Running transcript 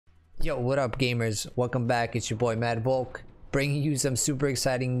Yo, what up gamers? Welcome back. It's your boy Mad Volk, bringing you some super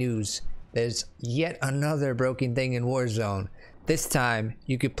exciting news. There's yet another broken thing in Warzone. This time,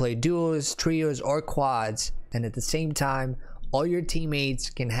 you could play duos, trios, or quads, and at the same time, all your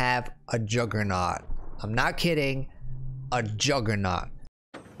teammates can have a Juggernaut. I'm not kidding, a Juggernaut.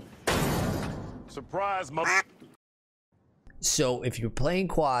 Surprise, mother. So if you're playing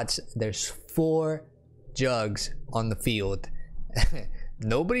quads, there's 4 jugs on the field.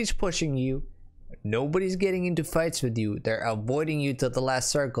 Nobody's pushing you, nobody's getting into fights with you. They're avoiding you to the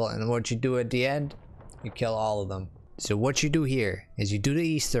last circle, and what you do at the end, you kill all of them. So what you do here is you do the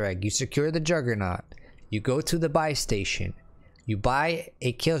Easter egg, you secure the Juggernaut, you go to the buy station, you buy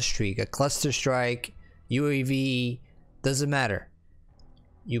a kill streak, a cluster strike, UAV, doesn't matter.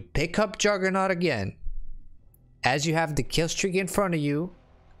 You pick up Juggernaut again as you have the kill streak in front of you,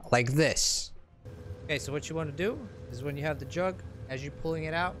 like this. Okay, so what you want to do is when you have the jug, as you're pulling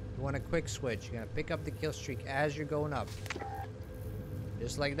it out, you want a quick switch. You're gonna pick up the kill streak as you're going up.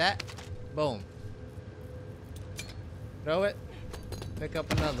 Just like that. Boom. Throw it. Pick up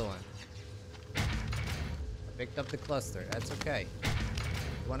another one. Picked up the cluster. That's okay.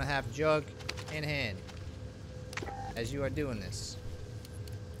 You want to have jug in hand as you are doing this.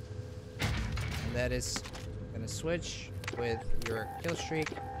 And that is gonna switch with your kill streak,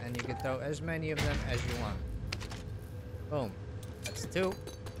 and you can throw as many of them as you want. Boom. That's 2.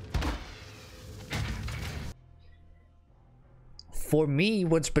 For me,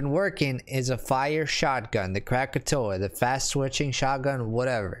 what's been working is a fire shotgun, the Krakatoa, the fast switching shotgun,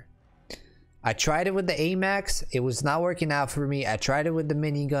 whatever. I tried it with the AMAX, it was not working out for me. I tried it with the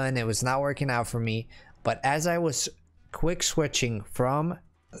minigun, it was not working out for me. But as I was quick switching from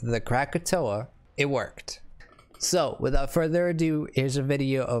the Krakatoa, it worked. So without further ado, here's a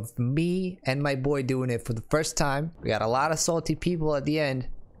video of me and my boy doing it for the first time. We got a lot of salty people at the end,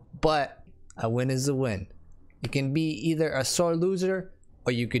 but a win is a win. You can be either a sore loser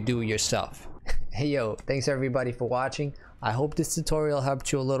or you could do it yourself. Hey yo, thanks everybody for watching. I hope this tutorial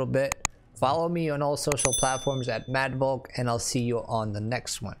helped you a little bit. Follow me on all social platforms at MadVolk, and I'll see you on the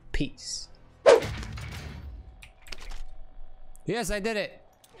next one. Peace. Yes, I did it.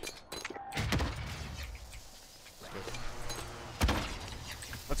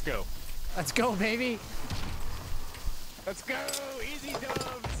 Let's go. Let's go, baby. Let's go. Easy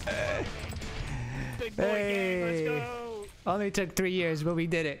dubs. Big boy gang. Let's go. Only took 3 years, but we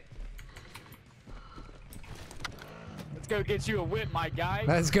did it. Let's go get you a whip, my guy.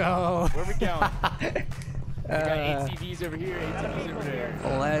 Let's go. Where we going? We got ATVs over here, ATVs over there.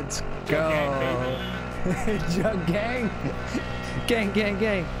 Let's go. Jug gang, baby. Jug gang. Gang, gang,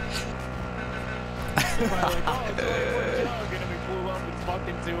 gang. Like, oh, it's only one jug, and then we pull up and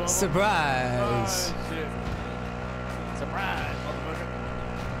fucking 2 of them. Surprise. Oh, shit. Surprise, motherfucker.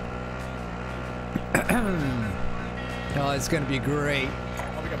 Oh, it's gonna be great.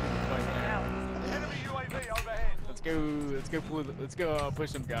 Oh, we got people fighting now. Enemy UAV overhead. Let's go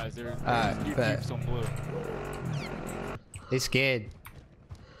push them guys. They're bet. on blue. They scared.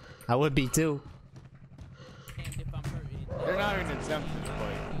 I would be too. They're not even attempting to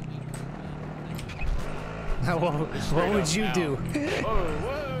fight. What would you do?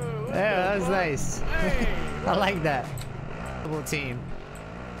 Whoa, Yeah, that was nice. Hey. I like that. Double team.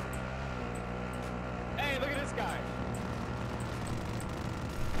 Hey, look at this guy.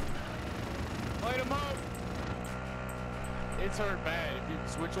 Light him up. It's hurt bad. If you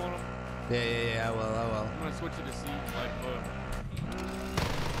switch on him. Yeah, I will. I'm gonna switch it to C. Light him up.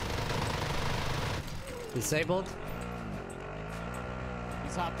 Disabled?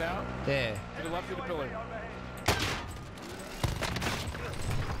 He's hopped out. Yeah. To the left of the pillar.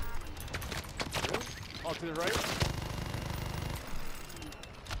 Oh, to the right.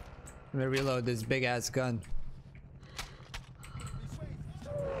 I'm gonna reload this big ass gun.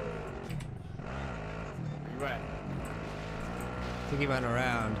 Where you at? I think he went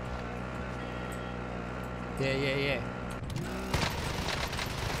around. Yeah.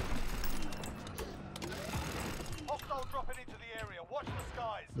 Hostile dropping into the area. Watch the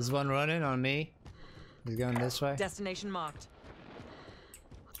skies. There's one running on me. He's going this way. Destination marked.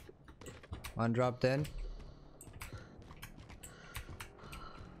 One dropped in.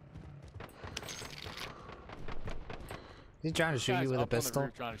 He's trying to shoot you with a pistol.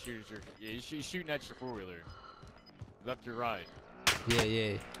 Trying to shoot at your, yeah, he's shooting at your 4-wheeler. Left or right.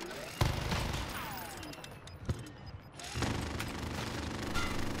 Yeah.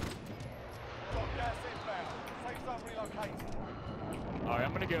 Got gas inbound. Safe zone relocated. Alright,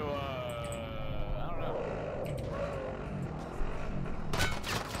 I'm gonna go, I don't know.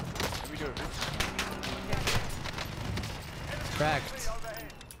 Let me do it. Cracked.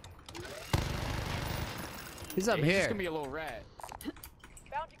 He's up He's just here. gonna be a little rat.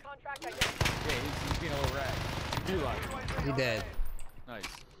 Bounty contract identified. Yeah, he's being a little rat. You do like it. He dead. Nice.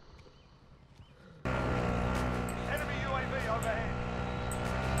 Enemy UAV overhead.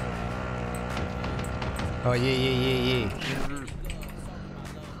 Oh yeah.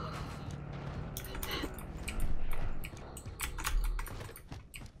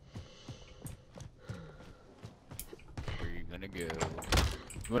 Where you gonna go? You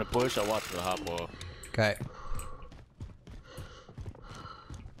wanna push? I'll watch for the hot wall. Okay.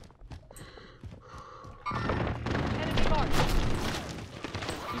 Enemy marked.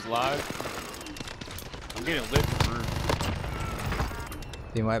 He's live. I'm getting lit through.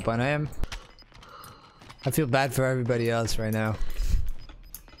 Team wipe on him. I feel bad for everybody else right now.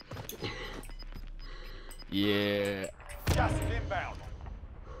 Yeah. Gas is inbound.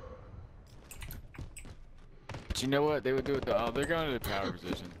 But you know what? They would do it. They're going to the power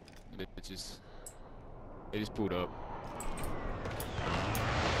position. They just pulled up.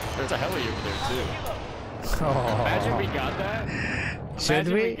 There's a heli over there too. Oh. Imagine we got that. Should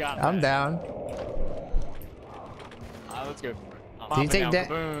Imagine we? got I'm that. down. Let's go for it. Do you take that? that?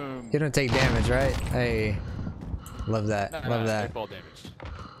 Boom. You don't take damage, right? Hey, love that. No, Love they that. fall damage.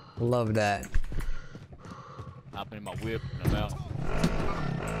 Love that. Hopping in my whip and I'm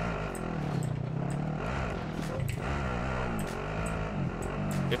out.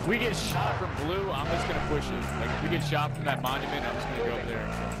 If we get shot from blue, I'm just gonna push it. Like if we get shot from that monument, I'm just gonna go over there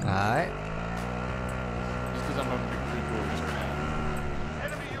and kill it. Alright. Just because I'm a big free quarters right now.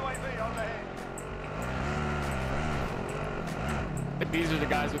 Enemy UAV overhead. These are the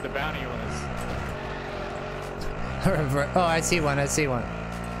guys with the bounty on us. Oh, I see one. I see one.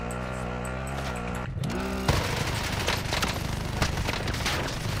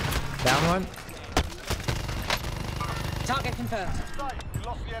 Down one. Target confirmed. Safe. We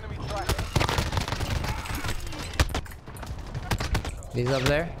lost the enemy track. He's up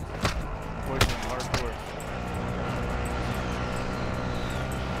there. Pushing hardcore.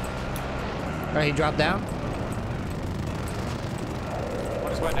 Oh, he dropped down.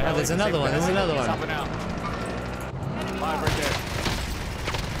 One is wet in the heli. there's another one, there's another He's one. hopping out. Live right there.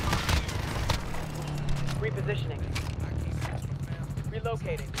 Repositioning.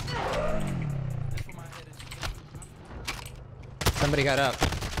 Relocating. Somebody got up.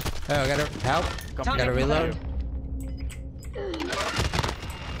 Oh, gotta help. Come Gotta here. reload.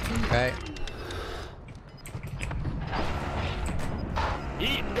 Okay.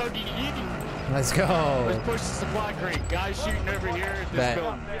 Eat, go eat, eat. Let's Let's go. push the supply crate. Guys shooting over here at this Bet.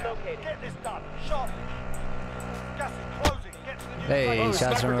 building. Relocating. Get this done. Sharply. Gas is closing. Get to the new Hey, zone. Oh,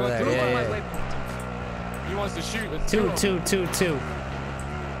 shots from sniper over there. going through Yeah, my yeah. He wants to shoot. Let's do Two, it. two, two, two.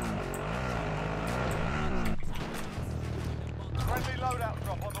 Friendly loadout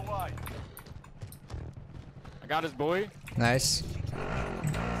drop on the way. I got his boy. Nice.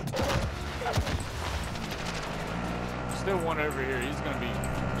 Still one over here. He's gonna be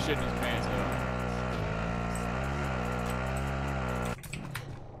shitting his pants out.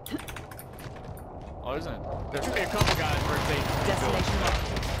 Oh, isn't it? There should be a couple guys for a safe. Destination locked.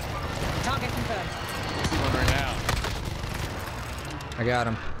 Target confirmed. I see one right now. I got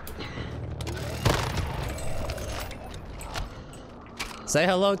him. Say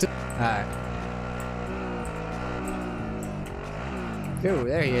hello to. Alright. Ooh,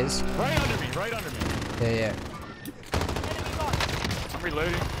 there he is. Right under me. Right under me. Yeah, yeah. I'm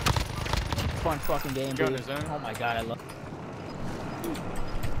reloading. Fun fucking game, Go in dude. the zone. Oh my god, I love.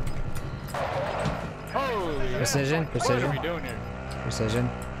 Holy hell. Precision, What precision. are we doing here? Precision.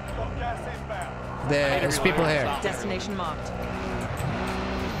 Got gas inbound. There's people here. Destination marked.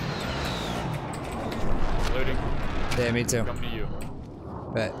 Loading. Yeah, me too. Coming to you.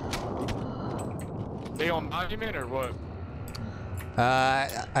 Bet. They on monument or what?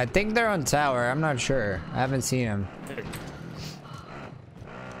 I think they're on tower. I'm not sure. I haven't seen them. Here.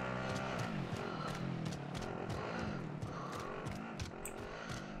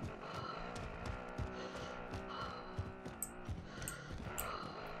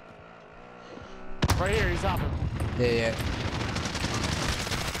 Right here, he's hopping. Yeah, yeah.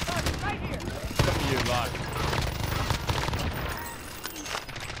 Right here. Coming to you, live.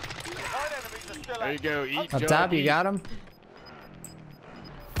 9 enemies are still There you active. go. Eat. Up Joe, top, you eat. got him.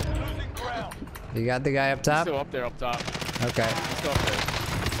 Losing ground. You got the guy up He's top. still up there, up top. Okay, He's still up there.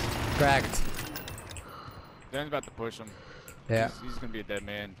 cracked. Dan's about to push him. Yeah. He's gonna be a dead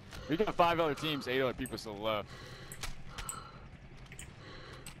man. We got 5 other teams, 8 other people still left.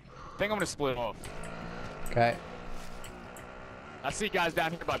 I think I'm gonna split off. Okay. I see guys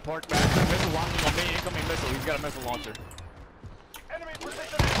down here by Park Back. Missile launching on me. Incoming missile. He's got a missile launcher. Enemy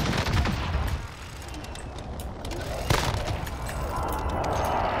positioning.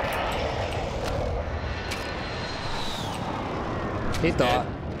 He thought.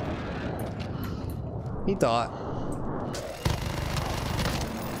 He thought.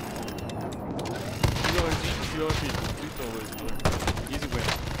 Easy win.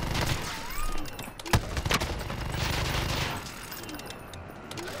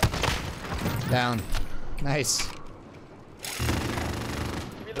 Down. Nice.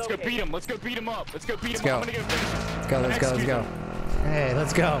 Let's go beat him. Let's go beat him up. Let's go beat him Go. up. I'm gonna go finish him. Let's go, let's go, let's go. Hey,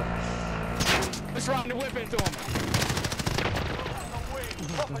 let's go. Let's round the whip into him.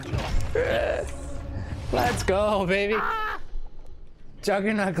 Let's go, baby.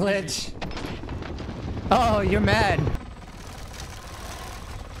 Juggernaut glitch. Oh, you're mad.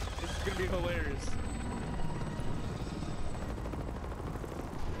 This is gonna be hilarious.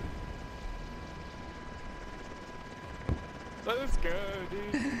 Let's go,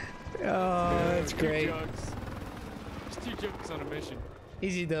 dude. Oh, that's Two great. jugs. Just 2 jugs on a mission.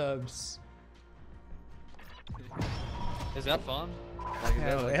 Easy dubs. Is that fun?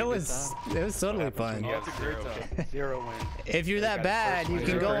 Oh, it was totally fun. Oh, it's a great time. 0 win. If you're that bad, you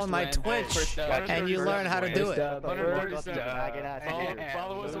can go on my Twitch and you learn how to do it. 137.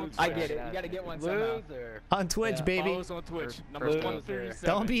 Follow us on Twitch. I get it. You gotta get one somehow. Loser. On Twitch, baby. Follow us on Twitch. Number 137.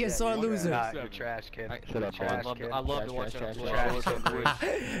 Don't be a sore loser. Nah, you're trash, kid. I love to watch it on Twitch.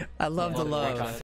 I love the love.